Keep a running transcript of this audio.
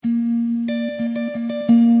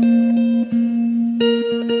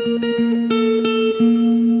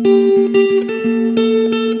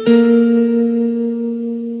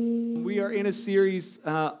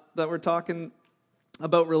we're talking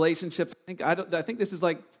about relationships. I think this is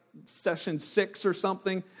like session 6 or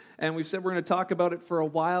something, and we've said we're going to talk about it for a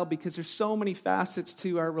while because there's so many facets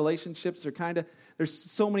to our relationships. There's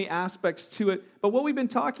so many aspects to it. But what we've been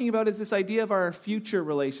talking about is this idea of our future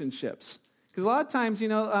relationships. Because a lot of times,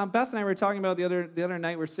 Beth and I were talking about the other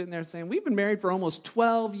night. We're sitting there saying we've been married for almost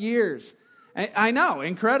 12 years. I know,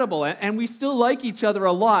 incredible, and we still like each other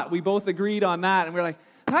a lot. We both agreed on that, and we're like,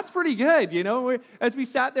 that's pretty good, As we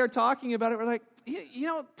sat there talking about it, we're like,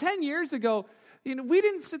 10 years ago, we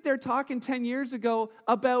didn't sit there talking 10 years ago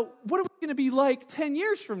about what are we going to be like 10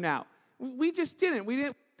 years from now. We just didn't. We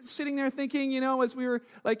didn't sitting there thinking, as we were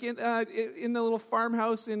like in the little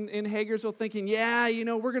farmhouse in Hagersville, thinking,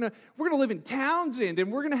 we're gonna live in Townsend,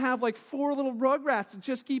 and we're gonna have like 4 little rugrats that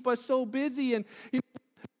just keep us so busy, and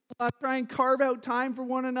try and carve out time for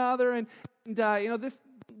one another, and this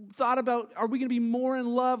thought about, are we going to be more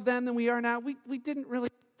in love then than we are now? We didn't really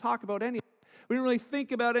talk about any of it. We didn't really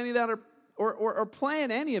think about any of that or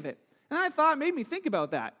plan any of it. And I thought, it made me think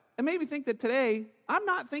about that. It made me think that today, I'm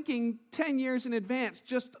not thinking 10 years in advance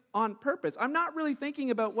just on purpose. I'm not really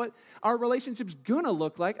thinking about what our relationship's going to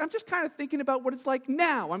look like. I'm just kind of thinking about what it's like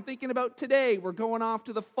now. I'm thinking about today. We're going off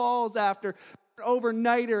to the falls after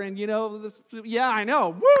overnighter, and I know,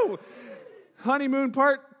 woo! Honeymoon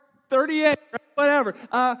part 38, whatever.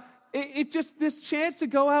 It just this chance to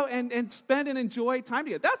go out and spend and enjoy time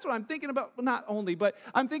together. That's what I'm thinking about. Well, not only, but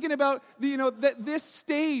I'm thinking about this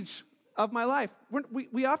stage of my life.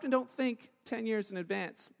 We often don't think 10 years in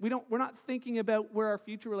advance. We're not thinking about where our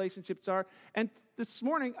future relationships are. And this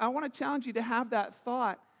morning, I want to challenge you to have that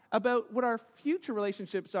thought about what our future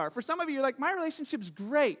relationships are. For some of you, you're like, my relationship's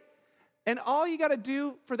great. And all you got to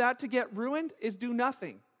do for that to get ruined is do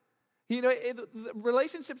nothing.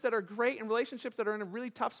 Relationships that are great and relationships that are in a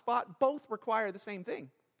really tough spot both require the same thing.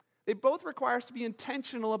 They both require us to be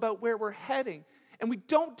intentional about where we're heading. And we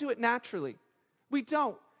don't do it naturally. We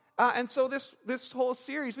don't. And so this whole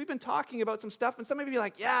series, we've been talking about some stuff, and some of you are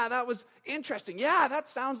like, yeah, that was interesting. Yeah, that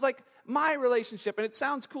sounds like my relationship, and it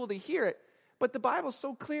sounds cool to hear it. But the Bible's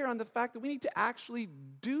so clear on the fact that we need to actually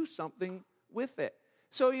do something with it.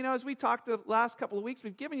 So, as we talked the last couple of weeks,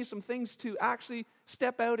 we've given you some things to actually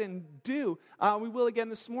step out and do. We will again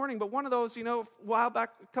this morning. But one of those, a while back,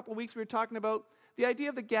 a couple of weeks, we were talking about the idea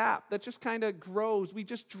of the gap that just kind of grows. We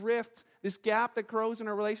just drift, this gap that grows in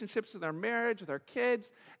our relationships with our marriage, with our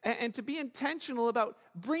kids. And to be intentional about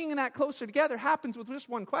bringing that closer together happens with just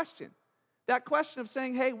one question. That question of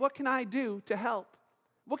saying, hey, what can I do to help?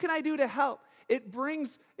 What can I do to help? It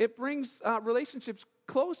brings relationships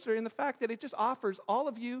closer in the fact that it just offers all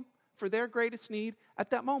of you for their greatest need at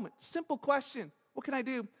that moment. Simple question. What can I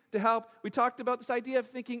do to help? We talked about this idea of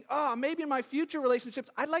thinking, maybe in my future relationships,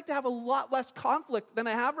 I'd like to have a lot less conflict than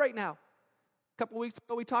I have right now. A couple of weeks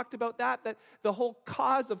ago, we talked about that the whole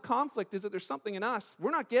cause of conflict is that there's something in us.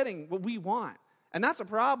 We're not getting what we want, and that's a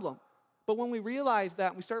problem. But when we realize that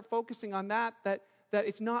and we start focusing on that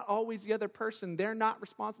it's not always the other person, they're not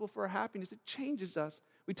responsible for our happiness, it changes us.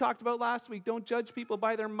 We talked about last week, don't judge people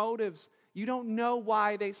by their motives. You don't know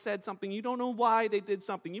why they said something. You don't know why they did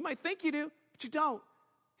something. You might think you do, but you don't.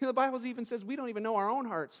 The Bible even says we don't even know our own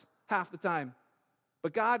hearts half the time,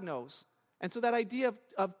 but God knows. And so that idea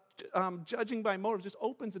of judging by motives just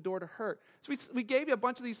opens the door to hurt. So we gave you a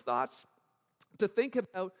bunch of these thoughts to think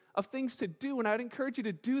about, of things to do, and I'd encourage you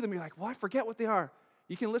to do them. You're like, well, I forget what they are.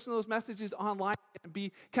 You can listen to those messages online and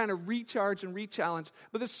be kind of recharged and re-challenged.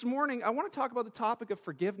 But this morning, I want to talk about the topic of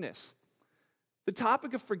forgiveness. The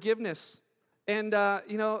topic of forgiveness. And,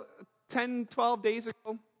 10, 12 days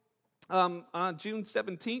ago, on June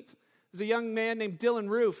 17th, there's a young man named Dylan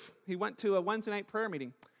Roof. He went to a Wednesday night prayer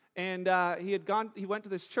meeting. And he went to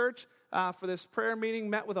this church for this prayer meeting,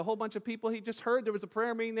 met with a whole bunch of people. He just heard there was a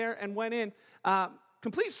prayer meeting there and went in,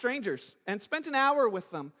 complete strangers, and spent an hour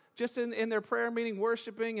with them. Just in their prayer meeting,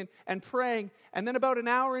 worshiping and praying. And then about an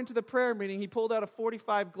hour into the prayer meeting, he pulled out a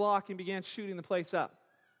 .45 Glock and began shooting the place up.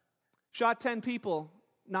 Shot 10 people.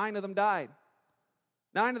 9 of them died.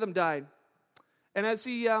 9 of them died. And as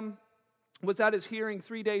he was at his hearing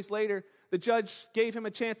 3 days later, the judge gave him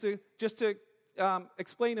a chance to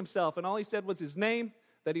explain himself. And all he said was his name,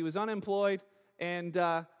 that he was unemployed, and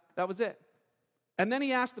that was it. And then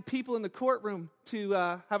he asked the people in the courtroom to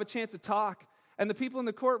have a chance to talk. And the people in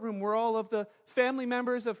the courtroom were all of the family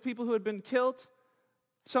members of people who had been killed.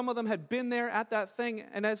 Some of them had been there at that thing.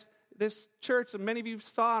 And as this church, and many of you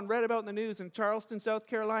saw and read about in the news in Charleston, South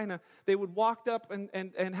Carolina, they would walked up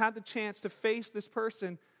and had the chance to face this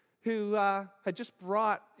person who had just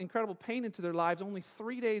brought incredible pain into their lives only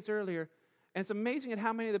 3 days earlier. And it's amazing at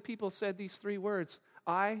how many of the people said these 3 words,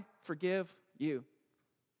 I forgive you.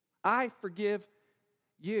 I forgive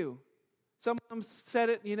you. Some of them said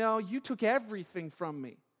it, you took everything from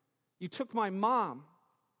me. You took my mom,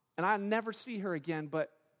 and I'll never see her again,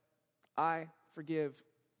 but I forgive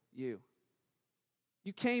you.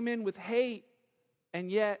 You came in with hate,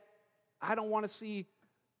 and yet I don't want to see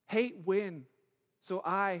hate win, so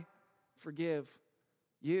I forgive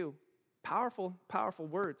you. Powerful, powerful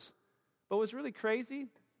words. But what's really crazy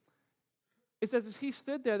is that as he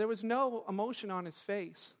stood there was no emotion on his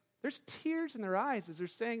face. There's tears in their eyes as they're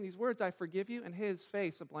saying these words, I forgive you, and his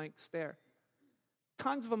face, a blank stare.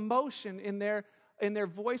 Tons of emotion in their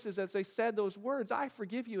voices as they said those words, I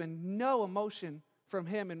forgive you, and no emotion from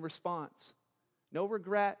him in response. No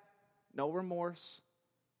regret, no remorse,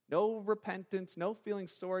 no repentance, no feeling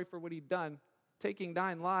sorry for what he'd done, taking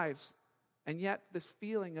 9 lives. And yet this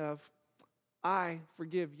feeling of, I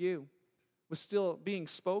forgive you, was still being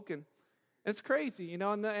spoken. And it's crazy,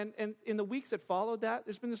 and in the weeks that followed that,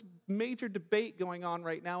 there's been this major debate going on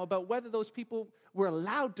right now about whether those people were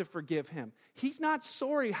allowed to forgive him. He's not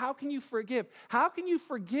sorry. How can you forgive? How can you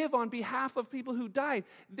forgive on behalf of people who died?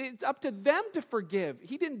 It's up to them to forgive.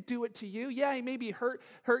 He didn't do it to you. Yeah, he maybe hurt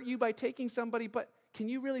you by taking somebody, but can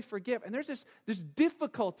you really forgive? And there's this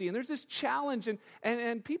difficulty, and there's this challenge,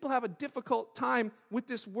 and people have a difficult time with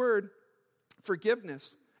this word,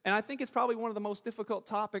 forgiveness. And I think it's probably one of the most difficult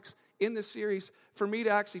topics in this series for me to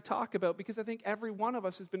actually talk about, because I think every one of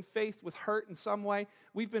us has been faced with hurt in some way.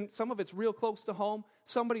 Some of it's real close to home.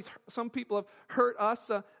 Some people have hurt us.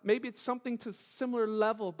 Maybe it's something to similar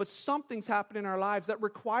level, but something's happened in our lives that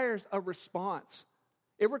requires a response.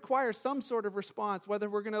 It requires some sort of response, whether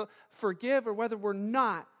we're going to forgive or whether we're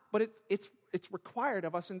not. But it's required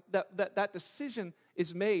of us, and that decision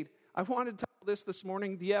is made. I wanted to title this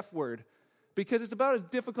morning, the F word, because it's about as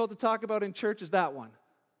difficult to talk about in church as that one.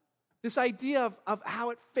 This idea of how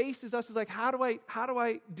it faces us is like, how do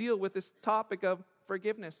I deal with this topic of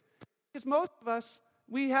forgiveness? Because most of us,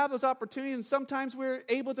 we have those opportunities, and sometimes we're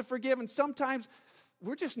able to forgive, and sometimes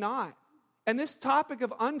we're just not. And this topic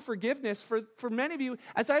of unforgiveness, for many of you,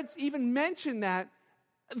 as I even mentioned that,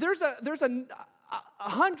 there's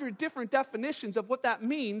 100 different definitions of what that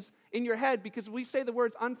means in your head, because we say the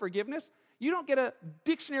words unforgiveness. You don't get a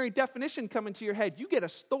dictionary definition come into your head. You get a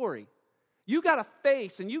story. You got a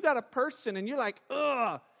face, and you got a person, and you're like,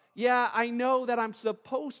 ugh, yeah, I know that I'm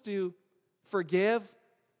supposed to forgive,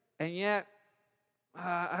 and yet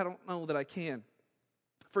I don't know that I can.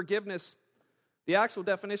 Forgiveness, the actual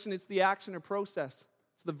definition, it's the action or process.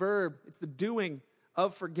 It's the verb. It's the doing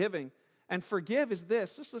of forgiving. And forgive is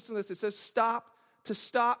this. Just listen to this. It says stop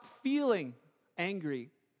feeling angry.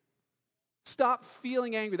 Stop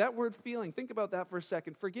feeling angry. That word feeling, think about that for a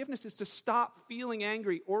second. Forgiveness is to stop feeling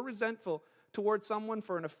angry or resentful towards someone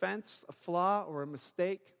for an offense, a flaw, or a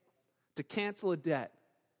mistake. To cancel a debt.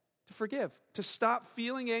 To forgive. To stop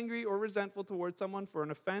feeling angry or resentful towards someone for an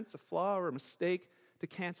offense, a flaw, or a mistake. To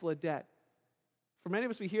cancel a debt. For many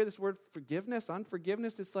of us, we hear this word forgiveness,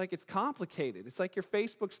 unforgiveness. It's like it's complicated. It's like your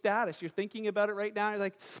Facebook status. You're thinking about it right now. You're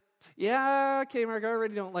like, yeah, okay, Mark, I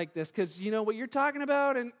already don't like this because you know what you're talking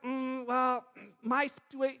about, and well, my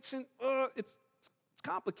situation, it's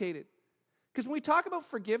complicated. Because when we talk about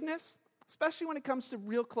forgiveness, especially when it comes to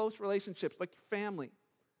real close relationships like your family,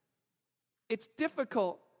 it's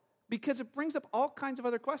difficult because it brings up all kinds of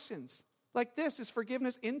other questions. Like this, is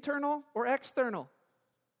forgiveness internal or external?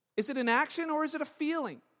 Is it an action or is it a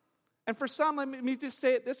feeling? And for some, let me just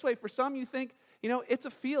say it this way. For some, you think, it's a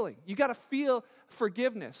feeling. You got to feel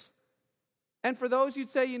forgiveness. And for those, you'd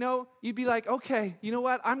say, you'd be like, okay, you know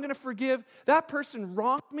what? I'm going to forgive. That person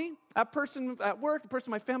wronged me. That person at work, the person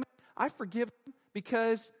in my family, I forgive them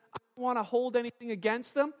because I don't want to hold anything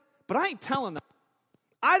against them. But I ain't telling them.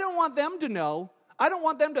 I don't want them to know. I don't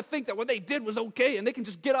want them to think that what they did was okay and they can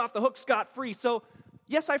just get off the hook scot-free. So,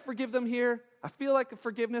 yes, I forgive them here. I feel like a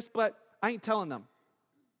forgiveness, but I ain't telling them.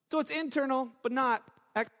 So it's internal, but not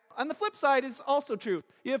external. On the flip side is also true.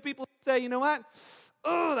 You have people who say, you know what?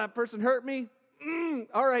 Oh, that person hurt me.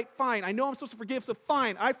 All right, fine. I know I'm supposed to forgive, so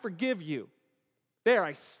fine, I forgive you. There,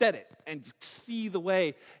 I said it, and see the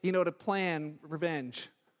way, to plan revenge.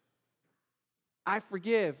 I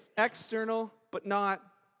forgive. External, but not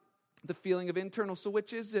the feeling of internal. So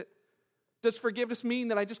which is it? Does forgiveness mean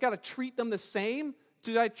that I just got to treat them the same?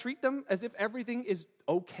 Should I treat them as if everything is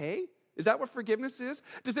okay? Is that what forgiveness is?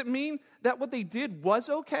 Does it mean that what they did was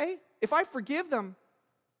okay? If I forgive them,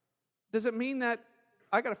 does it mean that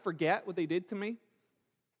I got to forget what they did to me?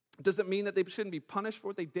 Does it mean that they shouldn't be punished for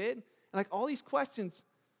what they did? And like all these questions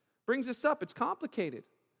brings this up. It's complicated.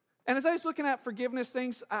 And as I was looking at forgiveness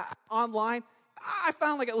things online, I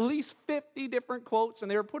found like at least 50 different quotes, and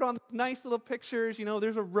they were put on nice little pictures.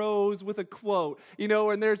 There's a rose with a quote,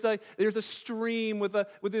 and there's a stream with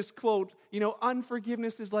this quote.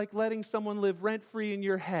 Unforgiveness is like letting someone live rent-free in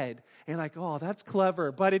your head. And like, oh, that's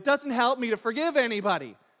clever, but it doesn't help me to forgive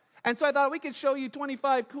anybody. And so I thought we could show you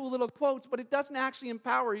 25 cool little quotes, but it doesn't actually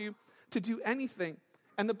empower you to do anything.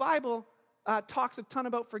 And the Bible talks a ton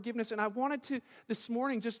about forgiveness, and I wanted to this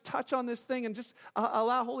morning just touch on this thing and just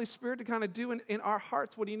allow Holy Spirit to kind of do in our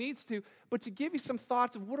hearts what he needs to, but to give you some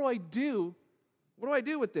thoughts of what do I do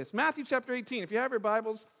with this. Matthew chapter 18, if you have your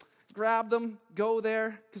Bibles, grab them, go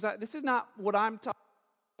there, because this is not what I'm talking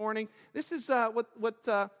about this morning. This is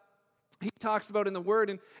what he talks about in the Word.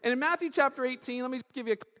 And in Matthew chapter 18, let me just give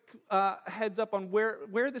you a quick heads up on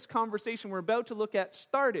where this conversation we're about to look at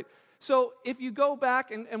started. So if you go back,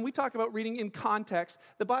 and we talk about reading in context,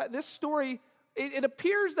 this story, it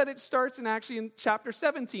appears that it starts in chapter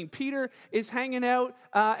 17. Peter is hanging out,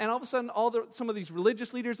 and all of a sudden, some of these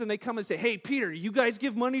religious leaders, and they come and say, hey, Peter, you guys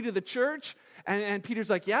give money to the church? And Peter's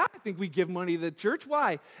like, yeah, I think we give money to the church.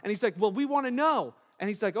 Why? And he's like, well, we want to know. And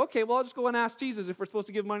he's like, okay, well, I'll just go and ask Jesus if we're supposed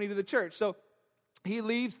to give money to the church. So he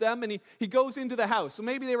leaves them and he goes into the house. So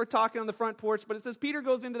maybe they were talking on the front porch, but it says Peter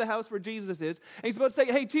goes into the house where Jesus is. And he's about to say,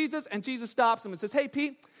 hey, Jesus. And Jesus stops him and says, hey,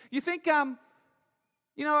 Pete, you think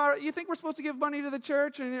you think we're supposed to give money to the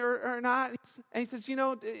church or not? And he says,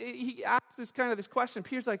 he asks this question.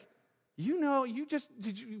 Peter's like, were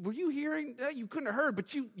you hearing? You couldn't have heard,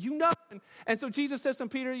 but you know. And so Jesus says to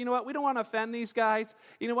Peter, you know what? We don't want to offend these guys.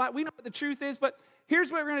 You know what? We know what the truth is, but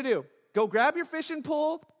here's what we're going to do. Go grab your fishing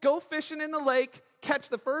pole, go fishing in the lake, catch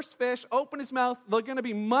the first fish, open his mouth, there's going to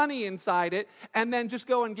be money inside it, and then just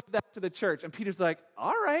go and give that to the church. And Peter's like,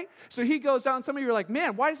 all right. So he goes out, and some of you are like,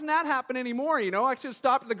 man, why doesn't that happen anymore? I should have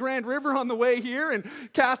stopped at the Grand River on the way here and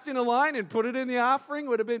cast in a line and put it in the offering.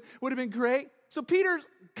 Would have been great. So Peter's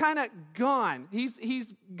kind of gone.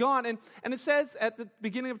 He's gone. And it says at the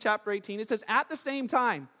beginning of chapter 18, it says, at the same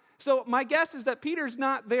time. So my guess is that Peter's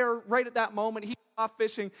not there right at that moment. He's off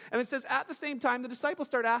fishing. And it says at the same time, the disciples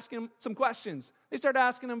start asking him some questions. They start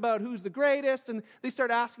asking him about who's the greatest, and they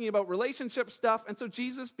start asking about relationship stuff. And so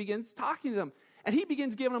Jesus begins talking to them. And he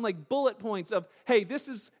begins giving them like bullet points of, hey, this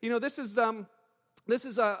is a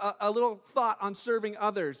little thought on serving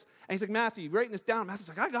others. And he's like, Matthew, you writing this down? Matthew's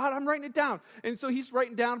like, I got it, I'm writing it down. And so he's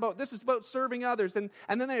writing down about, this is about serving others. And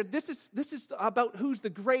then this is about who's the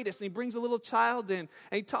greatest. And he brings a little child in, and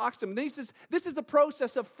he talks to him. And then he says, this is the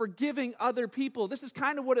process of forgiving other people. This is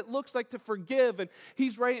kind of what it looks like to forgive. And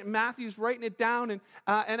Matthew's writing it down.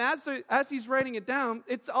 And as he's writing it down,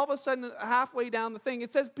 it's all of a sudden halfway down the thing.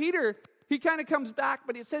 It says Peter, he kind of comes back,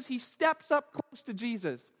 but it says he steps up close to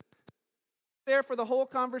Jesus. There for the whole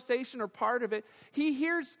conversation or part of it, he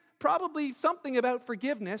hears probably something about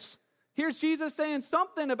forgiveness. Here's Jesus saying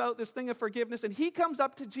something about this thing of forgiveness, and he comes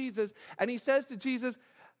up to Jesus and he says to Jesus,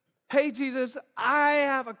 hey, Jesus, I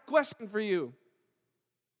have a question for you.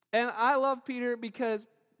 And I love Peter because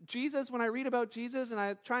Jesus, when I read about Jesus and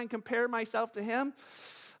I try and compare myself to him,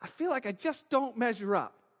 I feel like I just don't measure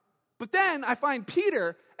up. But then I find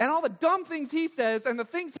Peter and all the dumb things he says and the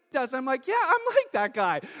things he does, I'm like, yeah, I'm like that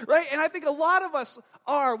guy, right? And I think a lot of us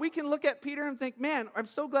are. We can look at Peter and think, man, I'm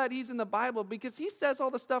so glad he's in the Bible because he says all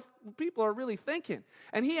the stuff people are really thinking.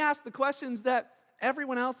 And he asks the questions that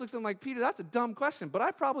everyone else looks at him like, Peter, that's a dumb question, but I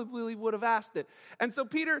probably would have asked it. And so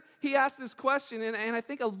Peter, he asked this question, and I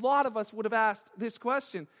think a lot of us would have asked this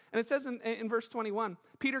question. And it says in verse 21,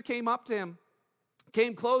 Peter came up to him,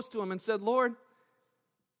 came close to him and said, Lord,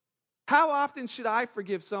 how often should I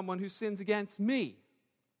forgive someone who sins against me?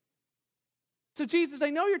 So Jesus, I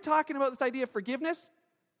know you're talking about this idea of forgiveness,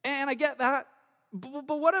 and I get that,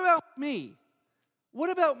 but what about me? What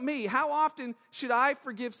about me? How often should I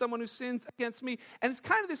forgive someone who sins against me? And it's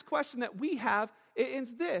kind of this question that we have.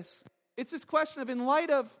 It's this question of, in light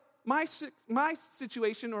of my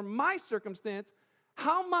situation or my circumstance,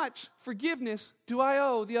 how much forgiveness do I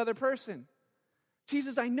owe the other person?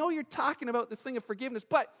 Jesus, I know you're talking about this thing of forgiveness,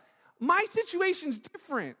 but my situation's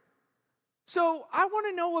different. So I want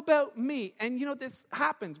to know about me. And this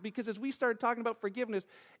happens because as we started talking about forgiveness,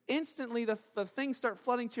 instantly the things start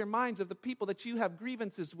flooding to your minds of the people that you have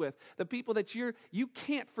grievances with, the people that you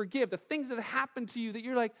can't forgive, the things that happen to you that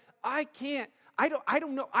you're like, I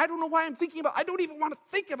don't know why I'm thinking about, I don't even want to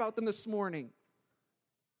think about them this morning.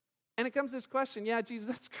 And it comes to this question, yeah, Jesus,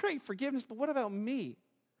 that's great, forgiveness, but what about me?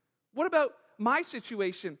 What about my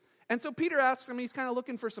situation? And so Peter asks him, he's kind of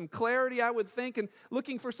looking for some clarity, I would think, and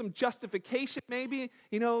looking for some justification maybe.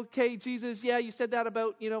 Okay, Jesus, yeah, you said that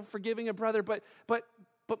about, forgiving a brother, but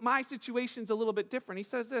my situation's a little bit different. He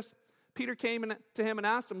says this, Peter came to him and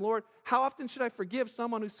asked him, Lord, how often should I forgive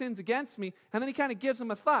someone who sins against me? And then he kind of gives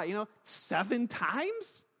him a thought, 7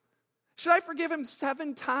 times? Should I forgive him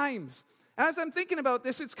 7 times? And as I'm thinking about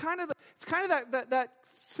this, it's kind of that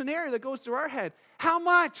scenario that goes through our head. How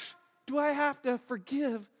much do I have to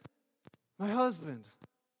forgive my husband?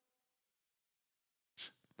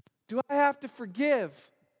 Do I have to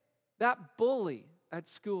forgive that bully at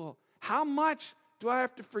school? How much do I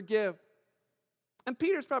have to forgive? And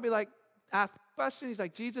Peter's probably asked the question. He's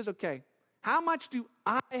like, Jesus, okay, how much do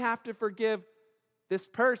I have to forgive this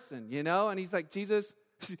person, And he's like, Jesus,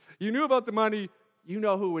 you knew about the money. You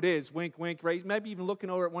know who it is. Wink, wink, right? Maybe even looking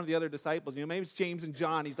over at one of the other disciples. Maybe it's James and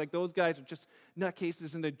John. He's like, those guys are just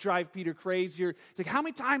nutcases and they drive Peter crazier. He's like, how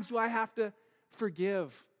many times do I have to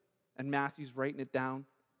forgive? And Matthew's writing it down.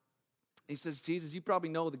 He says, Jesus, you probably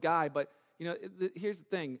know the guy, but, here's the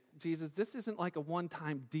thing, Jesus, this isn't like a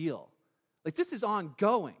one-time deal. This is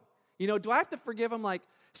ongoing. Do I have to forgive him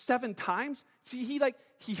 7 times? See,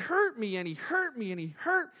 he hurt me and he hurt me and he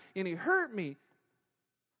hurt me.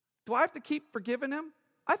 Do I have to keep forgiving him?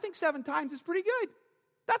 I think 7 times is pretty good.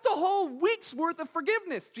 That's a whole week's worth of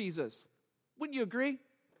forgiveness, Jesus. Wouldn't you agree?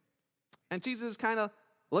 And Jesus is kind of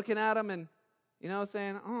looking at him and,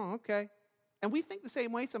 saying, oh, okay. And we think the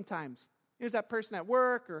same way sometimes. Here's that person at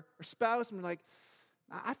work or spouse, and we're like,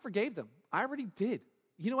 I forgave them. I already did.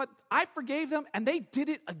 You know what? I forgave them, and they did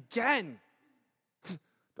it again. Do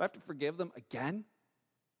I have to forgive them again?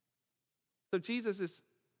 So Jesus is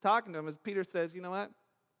talking to him as Peter says, you know what?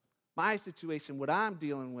 My situation, what I'm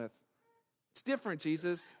dealing with, it's different,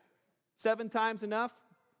 Jesus. 7 times enough?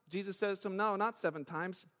 Jesus says to him, no, not 7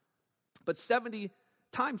 times, but 70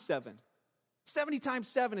 times 7. 70 times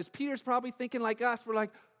 7 is Peter's probably thinking like us. We're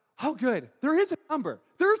like, oh, good. There is a number.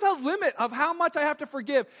 There's a limit of how much I have to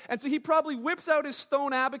forgive. And so he probably whips out his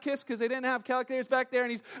stone abacus because they didn't have calculators back there,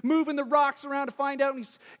 and he's moving the rocks around to find out, and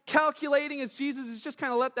he's calculating as Jesus has just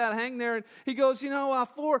kind of let that hang there. And he goes,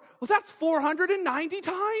 that's 490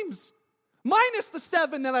 times. Minus the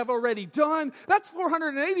 7 that I've already done. That's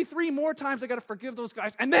 483 more times I got to forgive those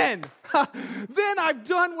guys. And then I've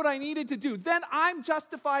done what I needed to do. Then I'm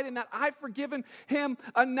justified in that I've forgiven him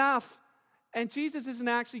enough. And Jesus isn't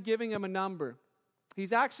actually giving him a number.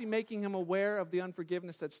 He's actually making him aware of the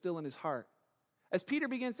unforgiveness that's still in his heart. As Peter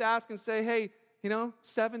begins to ask and say, hey,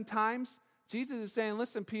 7 times, Jesus is saying,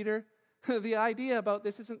 listen, Peter, the idea about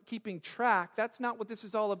this isn't keeping track. That's not what this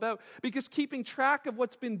is all about. Because keeping track of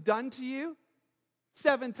what's been done to you,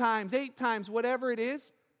 7 times, 8 times, whatever it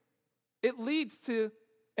is, it leads to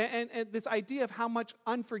and this idea of how much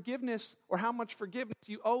unforgiveness or how much forgiveness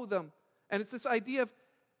you owe them. And it's this idea of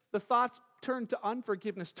the thoughts turn to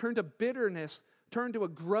unforgiveness, turn to bitterness, turn to a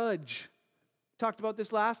grudge. Talked about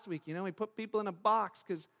this last week. We put people in a box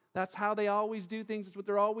because that's how they always do things. It's what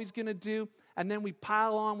they're always going to do. And then we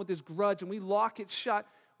pile on with this grudge and we lock it shut.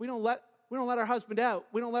 We don't let our husband out.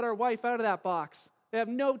 We don't let our wife out of that box. They have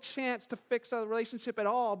no chance to fix our relationship at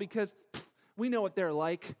all because we know what they're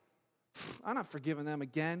like. I'm not forgiving them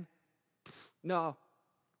again. No.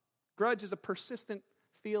 Grudge is a persistent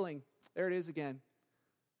feeling. There it is again.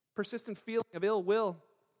 Persistent feeling of ill will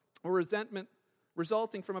or resentment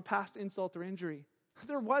resulting from a past insult or injury.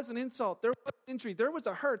 There was an insult, there was an injury, there was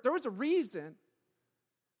a hurt, there was a reason.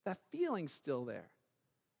 That feeling's still there.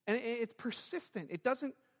 And it's persistent. It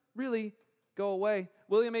doesn't really go away.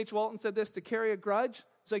 William H. Walton said this, to carry a grudge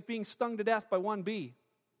is like being stung to death by one bee.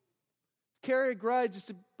 Carry a grudge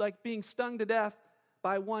is like being stung to death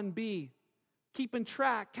by one bee. Keeping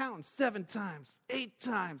track, counting 7 times, 8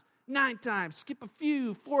 times, 9 times, skip a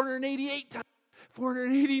few, 488 times,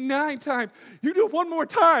 489 times. You do it one more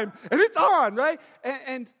time, and it's on, right?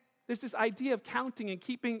 And there's this idea of counting and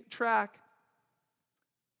keeping track.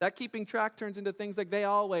 That keeping track turns into things like they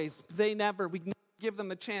always, they never. We never give them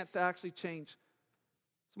the chance to actually change.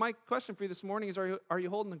 So my question for you this morning is, are you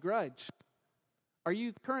holding a grudge? Are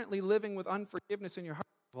you currently living with unforgiveness in your heart?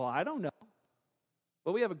 Well, I don't know.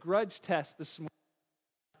 Well, we have a grudge test this morning.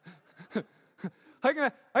 I'm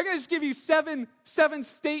gonna just give you seven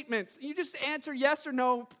statements. You just answer yes or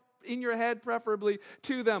no in your head, preferably,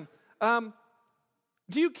 to them.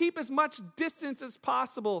 Do you keep as much distance as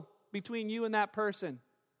possible between you and that person?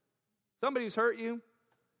 Somebody who's hurt you.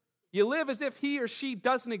 You live as if he or she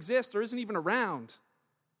doesn't exist or isn't even around.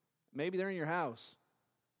 Maybe they're in your house.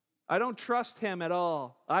 I don't trust him at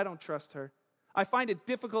all. I don't trust her. I find it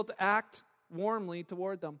difficult to act warmly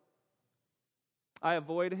toward them. I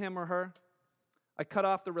avoid him or her. I cut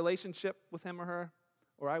off the relationship with him or her,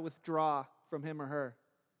 or I withdraw from him or her.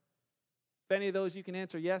 If any of those you can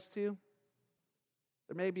answer yes to,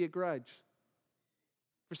 there may be a grudge.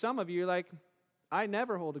 For some of you, you're like, I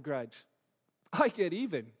never hold a grudge. I get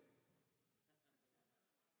even.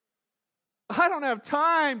 I don't have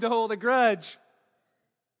time to hold a grudge.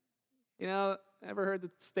 You know, ever heard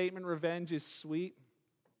the statement, revenge is sweet?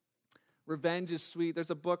 Revenge is sweet.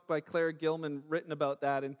 There's a book by Claire Gilman written about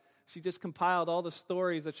that, and she just compiled all the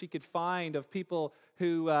stories that she could find of people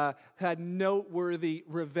who had noteworthy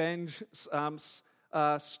revenge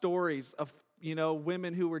stories of,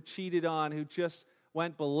 women who were cheated on, who just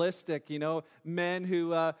went ballistic, men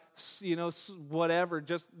who, whatever,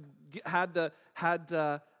 just had the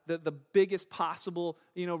biggest possible,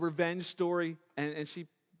 revenge story, and she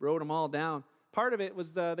wrote them all down. Part of it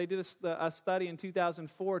was they did a study in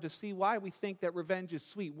 2004 to see why we think that revenge is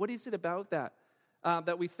sweet. What is it about that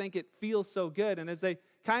we think it feels so good? And as they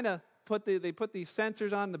kind of put these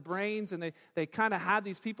sensors on the brains, and they kind of had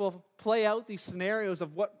these people play out these scenarios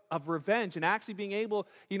of revenge, and actually being able,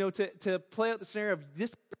 to play out the scenario of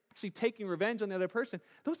this actually taking revenge on the other person,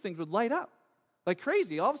 those things would light up like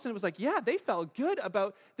crazy. All of a sudden it was like, yeah, they felt good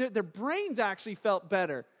about, their brains actually felt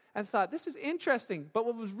better. And thought, this is interesting. But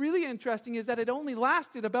what was really interesting is that it only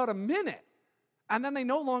lasted about a minute. And then they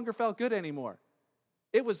no longer felt good anymore.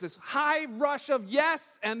 It was this high rush of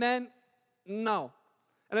yes, and then no.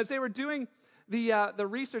 And as they were doing the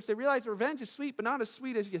research, they realized revenge is sweet, but not as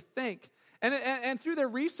sweet as you think. And through their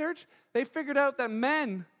research, they figured out that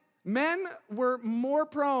men were more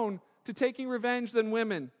prone to taking revenge than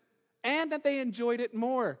women. And that they enjoyed it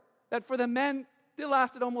more. That for the men, it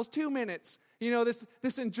lasted almost 2 minutes.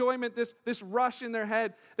 This enjoyment, this rush in their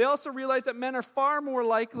head. They also realized that men are far more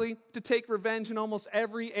likely to take revenge in almost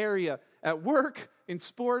every area. At work, in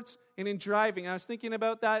sports, and in driving. I was thinking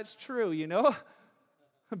about that. It's true,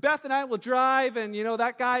 Beth and I will drive, and,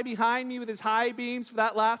 that guy behind me with his high beams for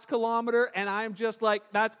that last kilometer, and I'm just like,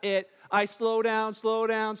 that's it. I slow down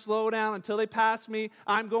until they pass me.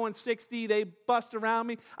 I'm going 60. They bust around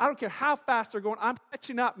me. I don't care how fast they're going. I'm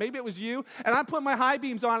catching up. Maybe it was you. And I'm putting my high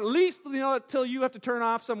beams on, at least, until you have to turn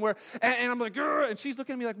off somewhere. And I'm like, grr, and she's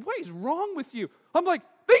looking at me like, what is wrong with you? I'm like,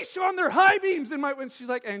 they shone their high beams in my, and she's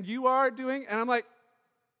like, and you are doing, and I'm like,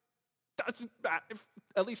 that's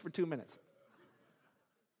at least for 2 minutes.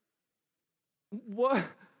 What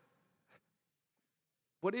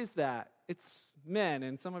is that? It's men,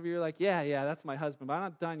 and some of you are like, yeah, that's my husband, but I'm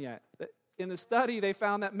not done yet. In the study, they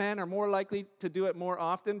found that men are more likely to do it more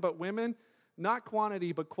often, but women, not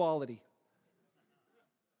quantity, but quality.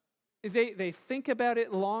 They think about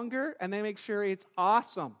it longer, and they make sure it's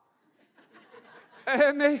awesome.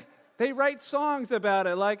 And they write songs about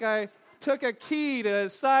it, like I took a key to the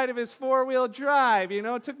side of his four-wheel drive,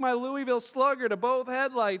 took my Louisville Slugger to both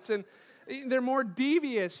headlights, and they're more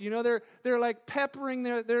devious, they're like peppering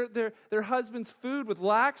their husband's food with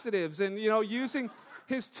laxatives and, using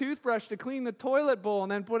his toothbrush to clean the toilet bowl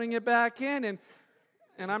and then putting it back in.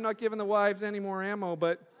 And I'm not giving the wives any more ammo,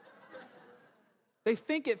 but they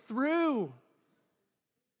think it through.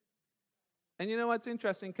 And you know what's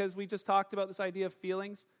interesting? Because we just talked about this idea of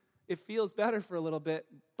feelings. It feels better for a little bit,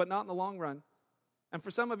 but not in the long run. And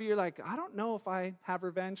for some of you, you're like, I don't know if I have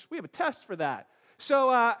revenge. We have a test for that.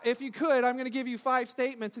 So if you could, I'm going to give you 5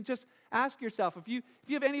 statements and just ask yourself, if you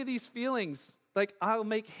have any of these feelings, like I'll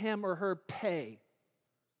make him or her pay.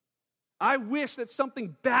 I wish that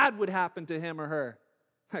something bad would happen to him or her.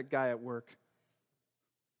 That guy at work.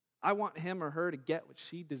 I want him or her to get what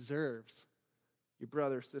she deserves. Your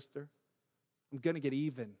brother or sister. I'm going to get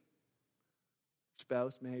even.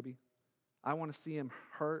 Spouse, maybe. I want to see him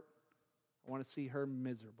hurt. I want to see her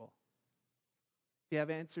miserable. If you have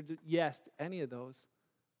answered yes to any of those,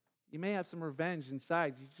 you may have some revenge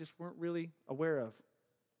inside you just weren't really aware of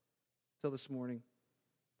till this morning.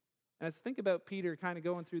 And as I think about Peter kind of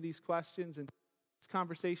going through these questions and this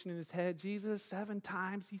conversation in his head, Jesus, 7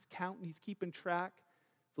 times, he's counting, he's keeping track.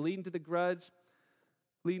 It's leading to the grudge,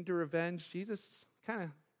 leading to revenge. Jesus kind of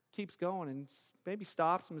keeps going and maybe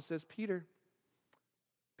stops him and says, Peter,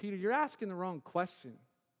 you're asking the wrong question.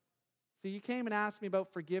 See, you came and asked me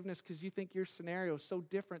about forgiveness because you think your scenario is so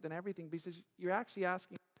different than everything. But he says, you're actually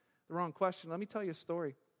asking the wrong question. Let me tell you a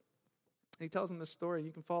story. And he tells him this story, and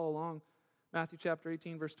you can follow along. Matthew chapter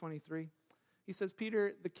 18, verse 23. He says,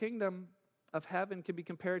 Peter, the kingdom of heaven can be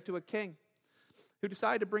compared to a king who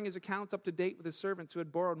decided to bring his accounts up to date with his servants who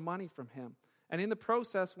had borrowed money from him. And in the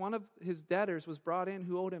process, one of his debtors was brought in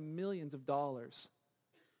who owed him millions of dollars.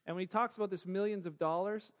 And when he talks about this millions of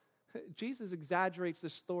dollars, Jesus exaggerates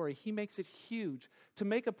this story. He makes it huge to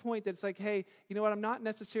make a point that it's like, hey, you know what? I'm not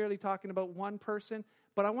necessarily talking about one person,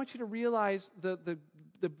 but I want you to realize the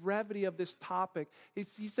brevity of this topic. He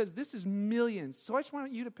says this is millions. So I just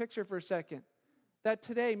want you to picture for a second. that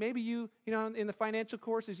today, maybe you know, in the financial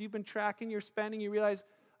courses, you've been tracking your spending, you realize,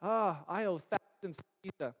 I owe thousands to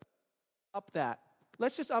Visa. Up that.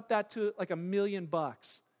 Let's just up that to like $1 million.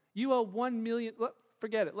 You owe $1 million,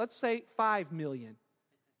 forget it, let's say $5 million.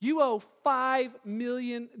 You owe $5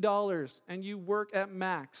 million and you work at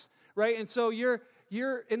max, right? And so you're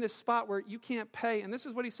in this spot where you can't pay. And this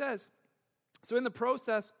is what he says. So in the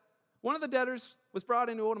process, one of the debtors was brought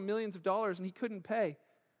in who owed him millions of dollars and he couldn't pay.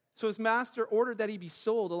 So his master ordered that he be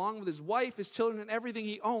sold along with his wife, his children, and everything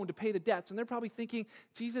he owned to pay the debts. And they're probably thinking,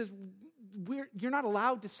 Jesus, you're not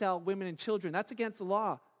allowed to sell women and children. That's against the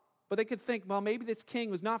law. But they could think, well, maybe this king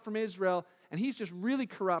was not from Israel and he's just really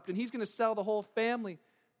corrupt and he's going to sell the whole family.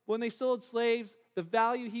 When they sold slaves, the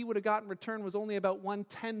value he would have got in return was only about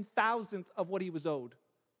 1/10,000th of what he was owed.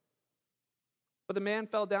 But the man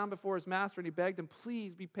fell down before his master and he begged him,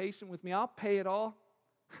 please be patient with me. I'll pay it all.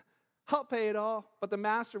 I'll pay it all. But the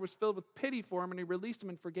master was filled with pity for him and he released him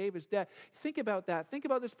and forgave his debt. Think about that. Think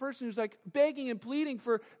about this person who's like begging and pleading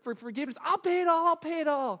for forgiveness. I'll pay it all. I'll pay it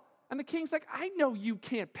all. And the king's like, I know you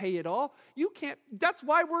can't pay it all. You can't. That's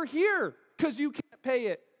why we're here, because you can't pay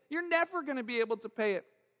it. You're never going to be able to pay it.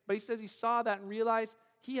 But he says he saw that and realized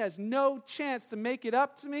he has no chance to make it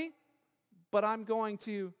up to me, but I'm going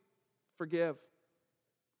to forgive.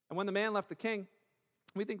 And when the man left the king,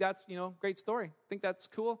 we think that's, great story. I think that's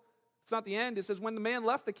cool. It's not the end. It says when the man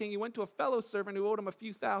left the king, he went to a fellow servant who owed him a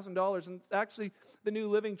few $1,000s. And actually, the New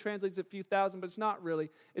Living translates a few thousand, but it's not really.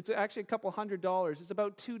 It's actually a couple $100. It's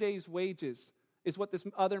about 2 days' wages is what this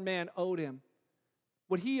other man owed him.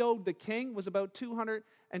 What he owed the king was about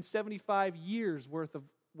 275 years worth of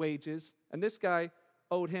wages, and this guy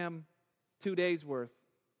owed him 2 days' worth.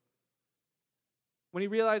 When he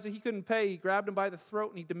realized that he couldn't pay, he grabbed him by the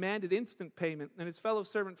throat and he demanded instant payment. And his fellow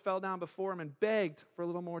servant fell down before him and begged for a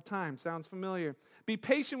little more time. Sounds familiar. Be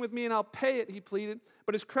patient with me and I'll pay it, he pleaded.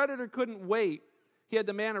 But his creditor couldn't wait. He had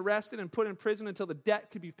the man arrested and put in prison until the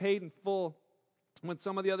debt could be paid in full. When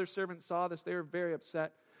some of the other servants saw this, they were very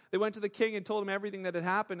upset. They went to the king and told him everything that had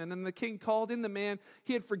happened. And then the king called in the man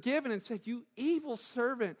he had forgiven and said, you evil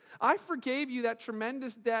servant, I forgave you that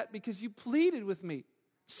tremendous debt because you pleaded with me.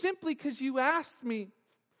 Simply because you asked me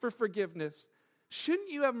for forgiveness. Shouldn't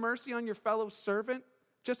you have mercy on your fellow servant,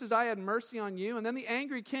 just as I had mercy on you? And then the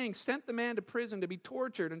angry king sent the man to prison to be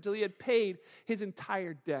tortured until he had paid his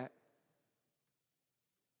entire debt.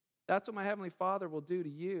 That's what my heavenly Father will do to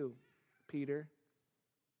you, Peter,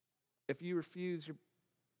 if you refuse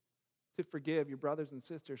to forgive your brothers and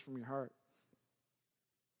sisters from your heart.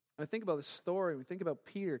 And I think about this story, we think about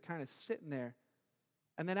Peter kind of sitting there.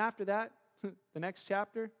 And then after that, the next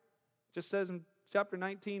chapter just says in chapter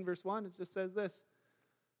 19, verse 1, it just says this.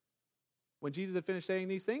 When Jesus had finished saying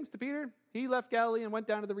these things to Peter, he left Galilee and went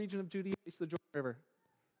down to the region of Judea, east of the Jordan River.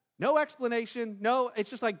 No explanation, it's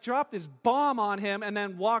just like dropped this bomb on him and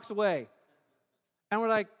then walks away. And we're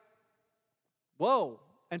like, whoa.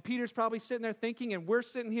 And Peter's probably sitting there thinking, and we're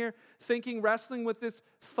sitting here thinking, wrestling with this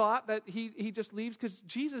thought that he just leaves, because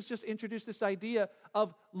Jesus just introduced this idea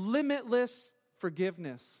of limitless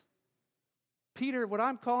forgiveness. Peter, what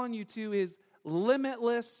I'm calling you to is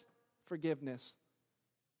limitless forgiveness.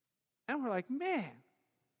 And we're like, man,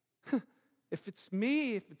 if it's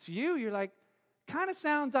me, if it's you, you're like, kind of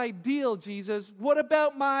sounds ideal, Jesus. What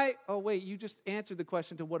about my, oh wait, you just answered the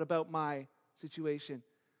question to what about my situation.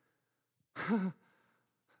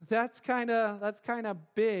 That's kind of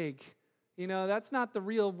big. That's not the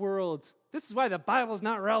real world. This is why the Bible's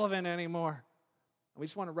not relevant anymore. We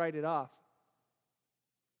just want to write it off.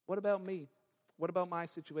 What about me? What about my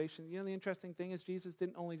situation? The interesting thing is Jesus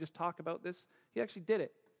didn't only just talk about this, he actually did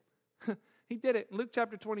it. He did it. In Luke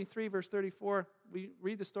chapter 23, verse 34, we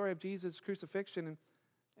read the story of Jesus' crucifixion,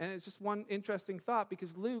 and it's just one interesting thought,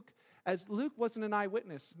 because Luke wasn't an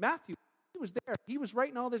eyewitness. Matthew, he was there. He was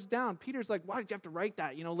writing all this down. Peter's like, why did you have to write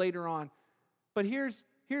that, later on? But here's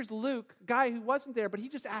Luke, a guy who wasn't there, but he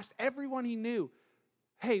just asked everyone he knew,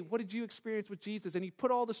 hey, what did you experience with Jesus? And he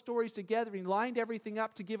put all the stories together and he lined everything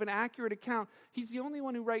up to give an accurate account. He's the only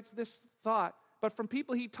one who writes this thought. But from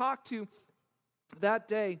people he talked to that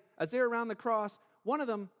day, as they were around the cross, one of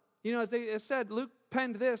them, as they said, Luke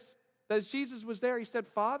penned this, that as Jesus was there, he said,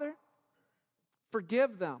 Father,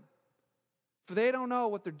 forgive them, for they don't know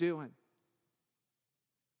what they're doing.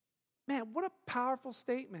 Man, what a powerful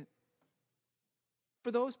statement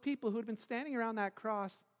for those people who had been standing around that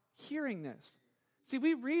cross hearing this. See,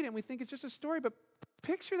 we read it and we think it's just a story, but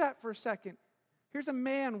picture that for a second. Here's a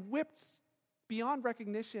man whipped beyond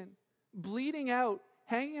recognition, bleeding out,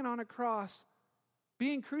 hanging on a cross,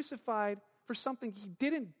 being crucified for something he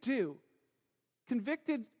didn't do,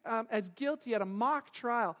 convicted as guilty at a mock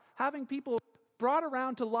trial, having people brought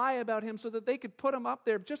around to lie about him so that they could put him up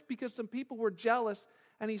there just because some people were jealous.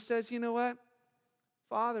 And he says, you know what?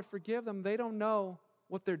 Father, forgive them. They don't know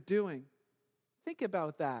what they're doing. Think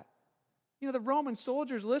about that. You know, the Roman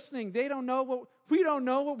soldiers listening, we don't know what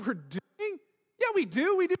we're doing. Yeah, we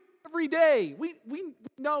do. We do it every day. We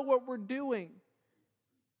know what we're doing.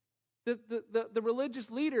 The religious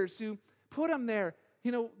leaders who put him there,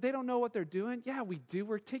 you know, they don't know what they're doing. Yeah, we do.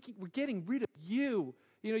 We're getting rid of you.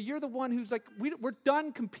 You know, you're the one who's like, we're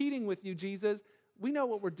done competing with you, Jesus. We know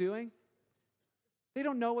what we're doing. They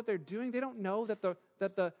don't know what they're doing. They don't know that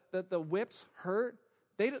the whips hurt.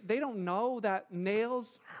 They don't know that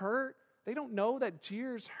nails hurt. They don't know that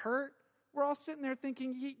jeers hurt. We're all sitting there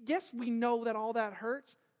thinking, yes, we know that all that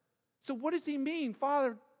hurts. So what does he mean?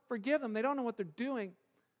 Father, forgive them. They don't know what they're doing.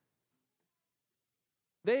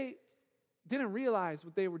 They didn't realize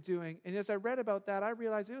what they were doing. And as I read about that, I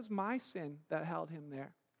realized it was my sin that held him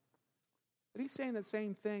there. But he's saying the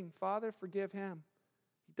same thing. Father, forgive him.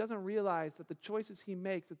 He doesn't realize that the choices he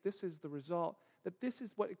makes, that this is the result, that this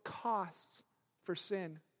is what it costs for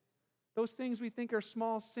sin. Those things we think are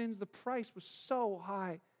small sins, the price was so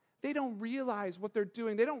high. They don't realize what they're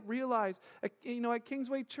doing. They don't realize, you know, at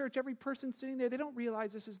Kingsway Church, every person sitting there, they don't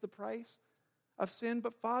realize this is the price of sin.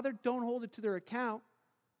 But Father, don't hold it to their account.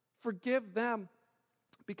 Forgive them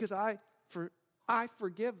because I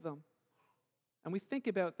forgive them. And we think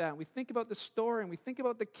about that. We think about the story, and we think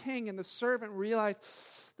about the king and the servant, and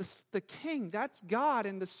realize the king, that's God,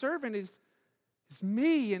 and the servant is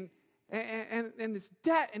me and this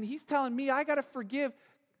debt. And he's telling me I got to forgive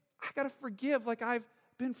like I've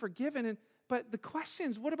been forgiven. But the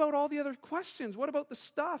questions, what about all the other questions? What about the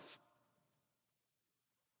stuff?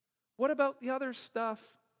 What about the other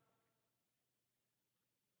stuff?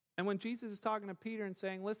 And when Jesus is talking to Peter and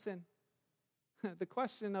saying, listen, the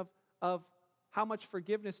question of how much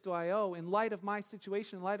forgiveness do I owe in light of my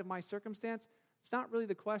situation, in light of my circumstance, it's not really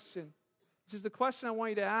the question. It's just the question I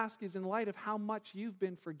want you to ask is in light of how much you've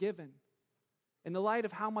been forgiven. In the light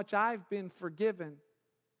of how much I've been forgiven,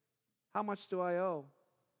 how much do I owe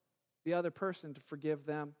the other person to forgive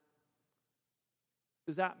them?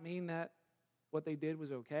 Does that mean that what they did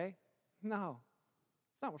was okay? No.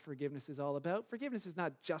 It's not what forgiveness is all about. Forgiveness is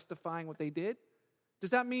not justifying what they did.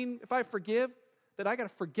 Does that mean if I forgive that I got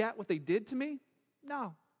to forget what they did to me?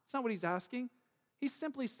 No, it's not what he's asking. He's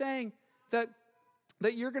simply saying that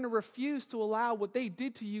you're going to refuse to allow what they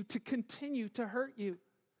did to you to continue to hurt you.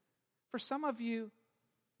 For some of you,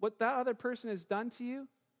 what that other person has done to you,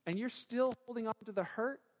 and you're still holding on to the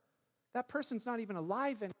hurt, that person's not even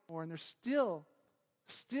alive anymore, and they're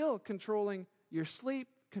still controlling your sleep,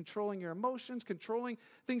 controlling your emotions, controlling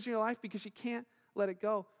things in your life because you can't let it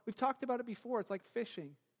go. We've talked about it before. It's like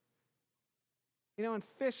fishing. You know, in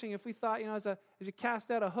fishing, if we thought, you know, as you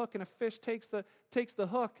cast out a hook and a fish takes the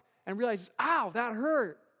hook and realizes, ow, that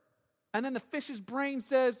hurt. And then the fish's brain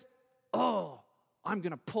says, oh, I'm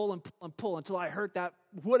going to pull and pull and pull until I hurt that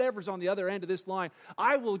whatever's on the other end of this line.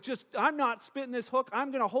 I'm not spitting this hook.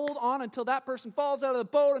 I'm going to hold on until that person falls out of the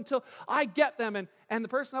boat until I get them. And the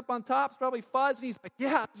person up on top's probably fuzzed, and he's like,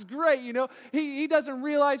 yeah, it's great, you know. He doesn't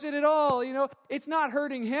realize it at all, you know. It's not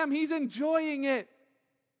hurting him. He's enjoying it.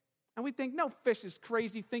 And we think, no fish is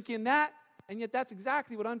crazy thinking that. And yet that's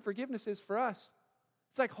exactly what unforgiveness is for us.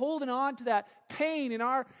 It's like holding on to that pain in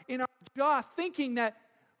our jaw, thinking that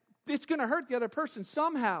it's going to hurt the other person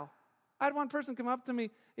somehow. I had one person come up to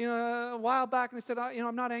me, you know, a while back, and they said,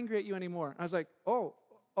 I'm not angry at you anymore. I was like, oh,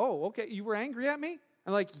 okay, you were angry at me?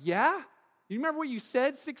 I'm like, yeah? You remember what you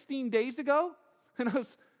said 16 days ago? And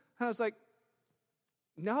I was like,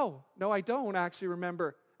 no, I don't actually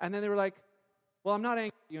remember. And then they were like, well, I'm not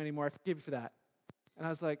angry at you anymore. I forgive you for that. And I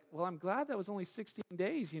was like, well, I'm glad that was only 16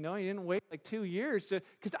 days, you know. You didn't wait like 2 years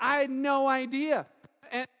because I had no idea.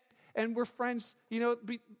 And we're friends, you know,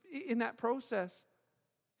 in that process.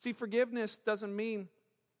 See, forgiveness doesn't mean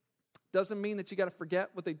that you got to forget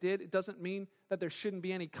what they did. It doesn't mean that there shouldn't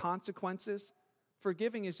be any consequences.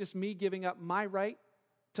 Forgiving is just me giving up my right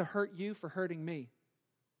to hurt you for hurting me.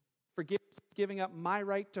 Forgiveness is giving up my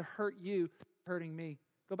right to hurt you for hurting me.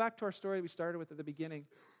 Go back to our story we started with at the beginning.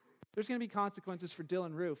 There's going to be consequences for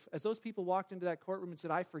Dylan Roof. As those people walked into that courtroom and said,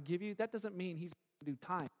 I forgive you, that doesn't mean he's going to do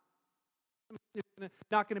time. There's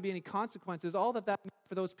not going to be any consequences. All that meant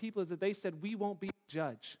for those people is that they said, we won't be the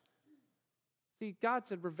judge. See, God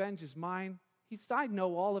said, revenge is mine. He said, I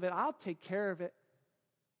know all of it. I'll take care of it.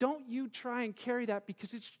 Don't you try and carry that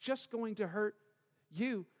because it's just going to hurt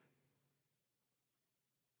you.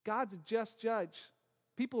 God's a just judge.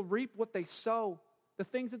 People reap what they sow. The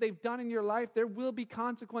things that they've done in your life, there will be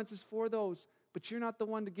consequences for those, but you're not the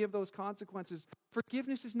one to give those consequences.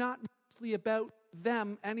 Forgiveness is not mostly about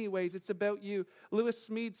them anyways. It's about you. Lewis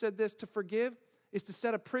Smead said this: to forgive is to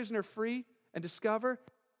set a prisoner free and discover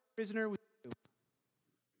prisoner was you.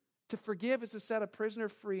 To forgive is to set a prisoner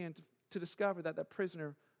free and to discover that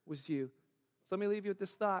prisoner was you. So let me leave you with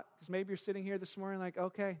this thought, because maybe you're sitting here this morning like,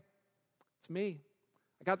 okay, it's me.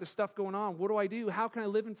 I got this stuff going on. What do I do? How can I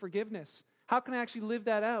live in forgiveness? How can I actually live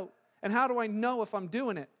that out? And how do I know if I'm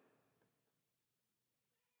doing it?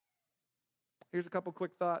 Here's a couple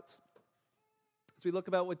quick thoughts. As we look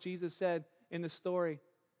about what Jesus said in the story,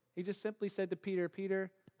 he just simply said to Peter,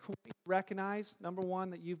 Peter, recognize, number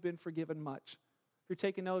one, that you've been forgiven much. If you're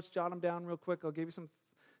taking notes, jot them down real quick. I'll give you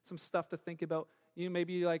some stuff to think about.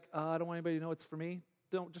 Maybe you're like, I don't want anybody to know it's for me.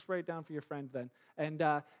 Don't just write it down for your friend then. And,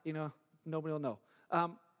 nobody will know.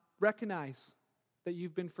 Recognize that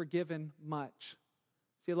you've been forgiven much.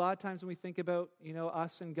 See, a lot of times when we think about,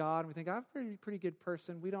 us and God, and we think, I'm a pretty good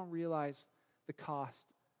person, we don't realize the cost.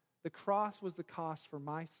 The cross was the cost for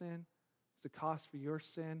my sin. It was the cost for your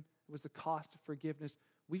sin. It was the cost of forgiveness.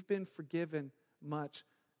 We've been forgiven much.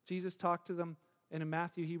 Jesus talked to them, and in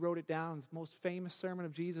Matthew, he wrote it down. The most famous sermon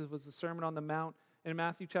of Jesus was the Sermon on the Mount. In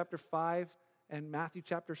Matthew chapter 5 and Matthew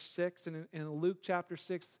chapter 6 and in Luke chapter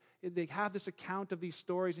 6, they have this account of these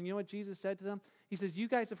stories. And you know what Jesus said to them? He says, you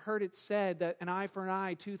guys have heard it said that an eye for an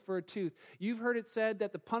eye, tooth for a tooth. You've heard it said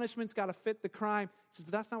that the punishment's got to fit the crime. He says,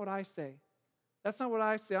 but that's not what I say. That's not what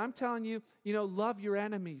I say. I'm telling you, love your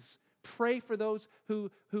enemies. Pray for those who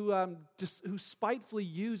spitefully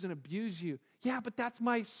use and abuse you. Yeah, but that's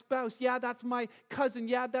my spouse. Yeah, that's my cousin.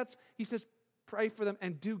 Yeah, he says, pray for them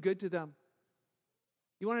and do good to them.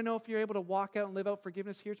 You want to know if you're able to walk out and live out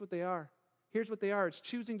forgiveness? Here's what they are. Here's what they are. It's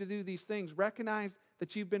choosing to do these things. Recognize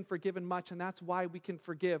that you've been forgiven much, and that's why we can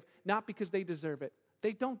forgive. Not because they deserve it.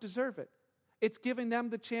 They don't deserve it. It's giving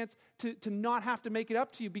them the chance to not have to make it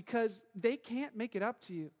up to you, because they can't make it up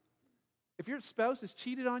to you. If your spouse has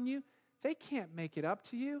cheated on you, they can't make it up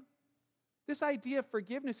to you. This idea of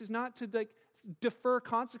forgiveness is not to defer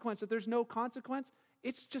consequence, that there's no consequence.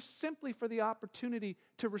 It's just simply for the opportunity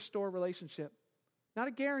to restore relationship. Not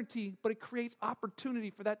a guarantee, but it creates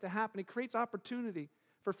opportunity for that to happen. It creates opportunity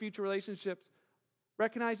for future relationships.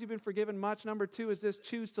 Recognize you've been forgiven much. Number 2 is this: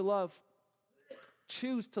 choose to love.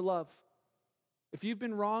 Choose to love. If you've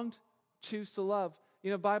been wronged, choose to love.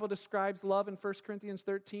 The Bible describes love in 1 Corinthians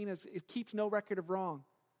 13 as it keeps no record of wrong.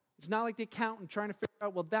 It's not like the accountant trying to figure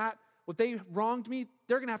out, what they wronged me,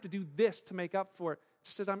 they're going to have to do this to make up for it. It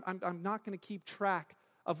just says, I'm not going to keep track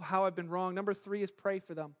of how I've been wrong. Number 3 is pray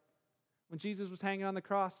for them. When Jesus was hanging on the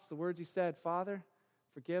cross, it's the words he said, Father,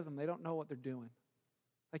 forgive them. They don't know what they're doing.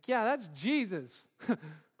 Yeah, that's Jesus. Of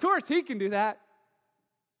course he can do that.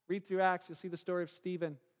 Read through Acts, you'll see the story of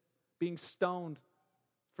Stephen being stoned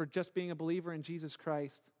for just being a believer in Jesus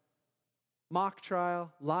Christ. Mock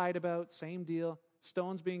trial, lied about, same deal.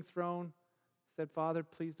 Stones being thrown. Said, Father,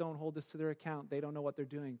 please don't hold this to their account. They don't know what they're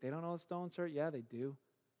doing. They don't know the stones hurt? Yeah, they do.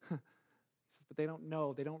 He says, but they don't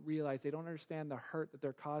know. They don't realize. They don't understand the hurt that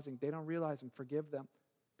they're causing. They don't realize, and forgive them.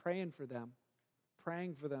 Praying for them.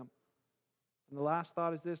 Praying for them. And the last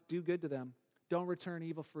thought is this: do good to them. Don't return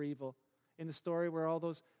evil for evil. In the story where all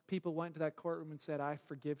those people went to that courtroom and said, I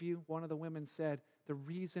forgive you, one of the women said, the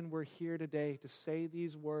reason we're here today to say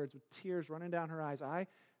these words with tears running down her eyes, I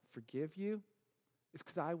forgive you, is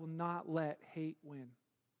because I will not let hate win.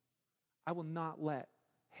 I will not let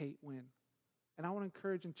hate win. And I want to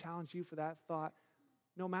encourage and challenge you for that thought.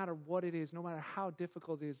 No matter what it is, no matter how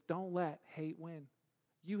difficult it is, don't let hate win.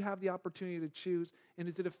 You have the opportunity to choose. And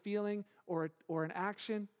is it a feeling or an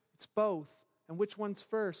action? It's both. And which one's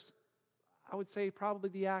first? I would say probably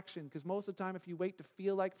the action, because most of the time if you wait to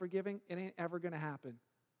feel like forgiving, it ain't ever going to happen.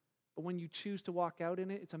 But when you choose to walk out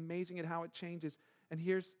in it, it's amazing at how it changes. And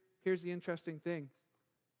here's the interesting thing.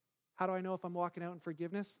 How do I know if I'm walking out in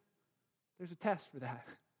forgiveness? There's a test for that.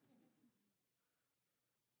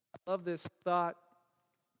 I love this thought.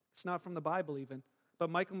 It's not from the Bible even, but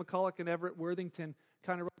Michael McCulloch and Everett Worthington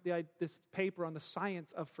kind of wrote this paper on the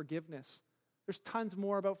science of forgiveness. There's tons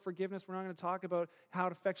more about forgiveness. We're not going to talk about how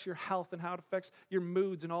it affects your health and how it affects your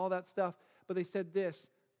moods and all that stuff. But they said this: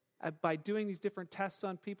 by doing these different tests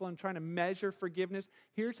on people and trying to measure forgiveness,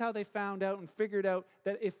 here's how they found out and figured out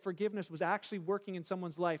that if forgiveness was actually working in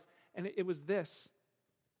someone's life. And it was this: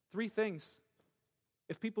 3 things.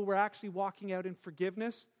 If people were actually walking out in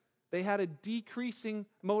forgiveness, they had a decreasing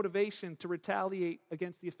motivation to retaliate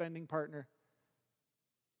against the offending partner.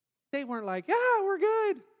 They weren't like, yeah, we're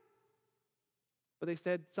good. But they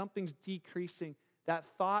said something's decreasing. That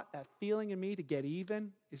thought, that feeling in me to get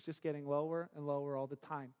even is just getting lower and lower all the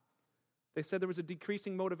time. They said there was a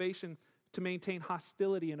decreasing motivation to maintain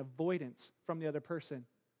hostility and avoidance from the other person.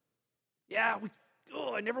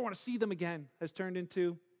 I never want to see them again, has turned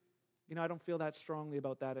into, I don't feel that strongly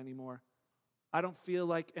about that anymore. I don't feel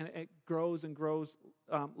like, and it grows and grows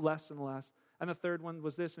less and less. And the third one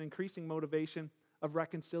was this, an increasing motivation of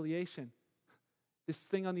reconciliation. This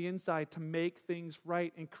thing on the inside to make things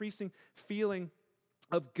right, increasing feeling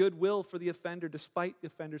of goodwill for the offender despite the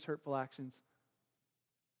offender's hurtful actions.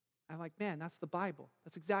 I'm like, man, that's the Bible.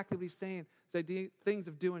 That's exactly what he's saying. The idea, things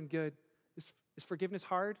of doing good. Is forgiveness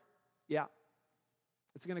hard? Yeah.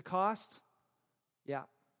 Is it going to cost? Yeah.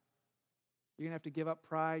 You're going to have to give up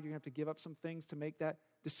pride. You're going to have to give up some things to make that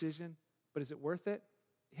decision. But is it worth it?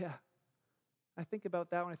 Yeah. I think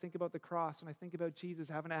about that when I think about the cross, when I think about Jesus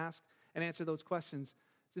having to ask and answer those questions. Is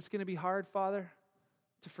this going to be hard, Father,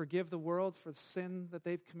 to forgive the world for the sin that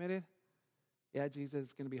they've committed? Yeah, Jesus,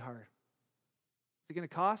 it's going to be hard. Is it going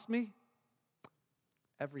to cost me?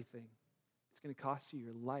 Everything. It's going to cost you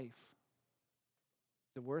your life.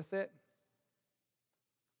 Is it worth it?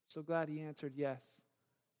 So glad he answered yes.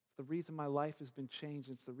 It's the reason my life has been changed.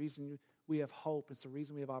 It's the reason we have hope. It's the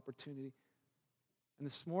reason we have opportunity. And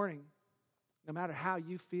this morning, no matter how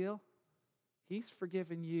you feel, he's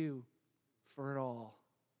forgiven you for it all.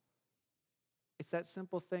 It's that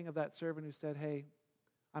simple thing of that servant who said, hey,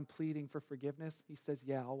 I'm pleading for forgiveness. He says,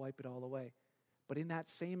 yeah, I'll wipe it all away. But in that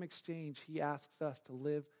same exchange, he asks us to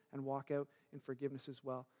live and walk out in forgiveness as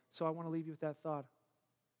well. So I want to leave you with that thought.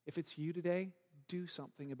 If it's you today, do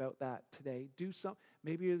something about that today. Do some.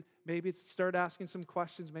 Maybe it's start asking some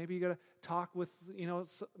questions. Maybe you got to talk with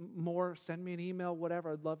more. Send me an email,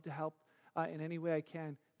 whatever. I'd love to help in any way I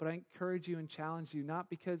can. But I encourage you and challenge you, not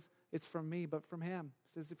because it's from me, but from him.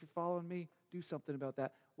 He says, if you're following me, do something about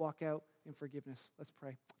that. Walk out in forgiveness. Let's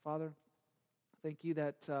pray. Father, thank you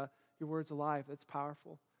that your word's alive. It's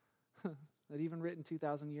powerful. That even written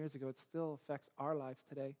 2,000 years ago, it still affects our lives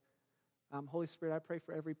today. Holy Spirit, I pray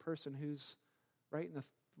for every person who's right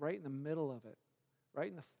in the middle of it, right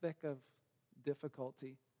in the thick of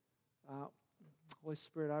difficulty. Holy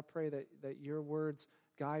Spirit, I pray that your words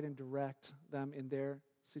guide and direct them in their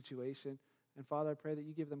situation. And Father, I pray that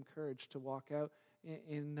you give them courage to walk out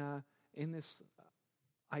in this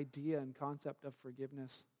idea and concept of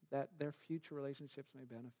forgiveness, that their future relationships may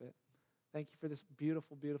benefit. Thank you for this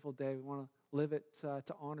beautiful, beautiful day. We want to live it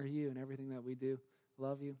to honor you in everything that we do.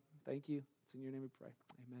 Love you. Thank you. It's in your name we pray.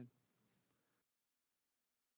 Amen.